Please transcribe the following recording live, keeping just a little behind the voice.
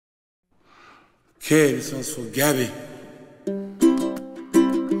Okay, this one's for Gabby.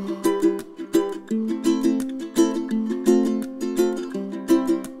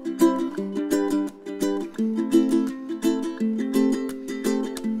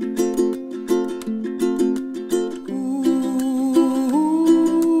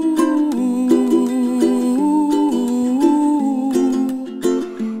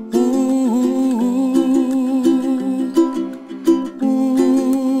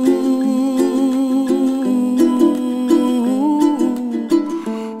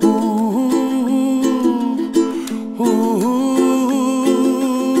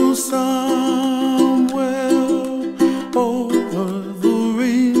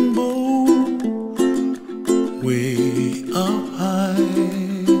 Way up high,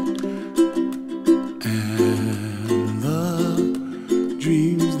 and the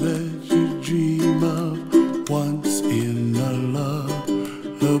dreams that you dream of once in a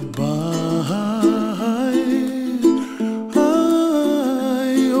lullaby.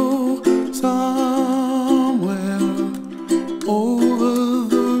 Oh, somewhere over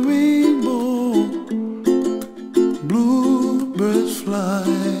the rainbow, bluebirds fly.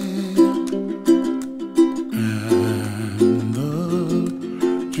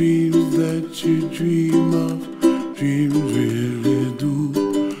 Dreams that you dream of, dreams really do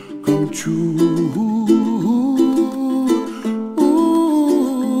come true.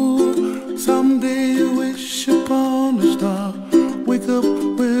 Ooh, someday you wish upon a star, wake up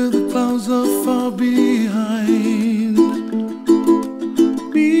where the clouds are far behind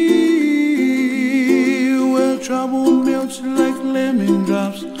me, where trouble melts like lemon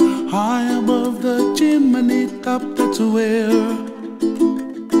drops, high above the chimney top. That's where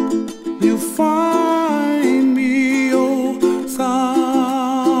you find me, oh,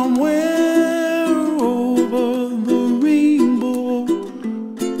 somewhere over the rainbow,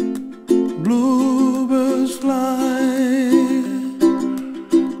 bluebirds fly,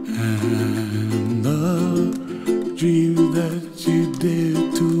 and the dreams that you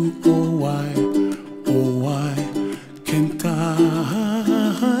dare to, oh why can't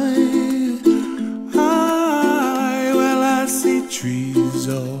well, I see trees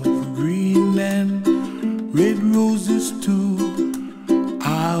of green and red roses too.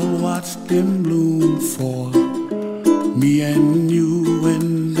 I watch them bloom for me and you,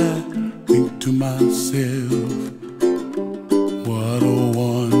 and I think to myself, what a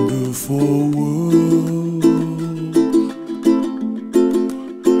wonderful world.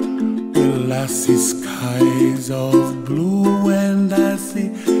 Well, I see skies of blue and I see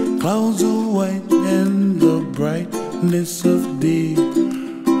clouds of white and the brightness of day.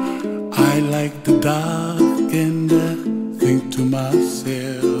 I like the dark and I think to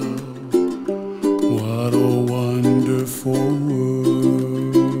myself, what a wonderful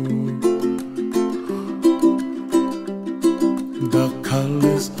world. The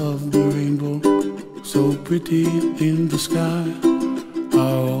colors of the rainbow, so pretty in the sky,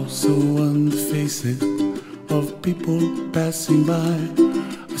 are also on the faces of people passing by.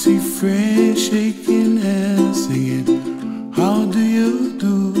 I see friends shaking hands singing, how do you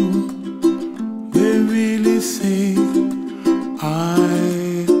do? They really say,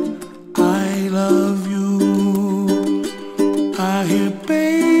 I love you. I hear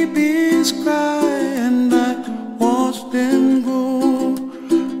babies cry and I watch them grow.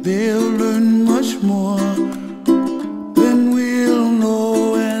 They'll learn much more than we'll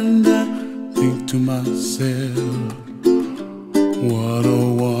know, and I think to myself, what a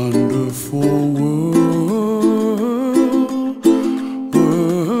wonderful world.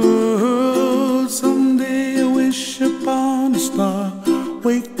 Someday I wish upon a star,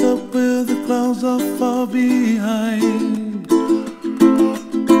 wake up where the clouds are far behind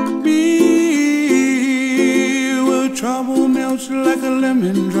me, where trouble melts like a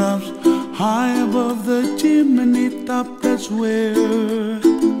lemon drops, high above the chimney top. That's where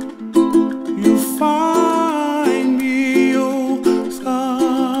you find me, oh,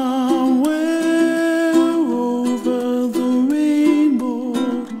 somewhere over the rainbow,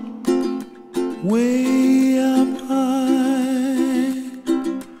 way up high,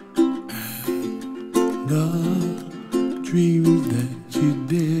 and the dreams that you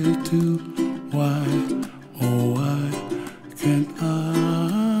dare to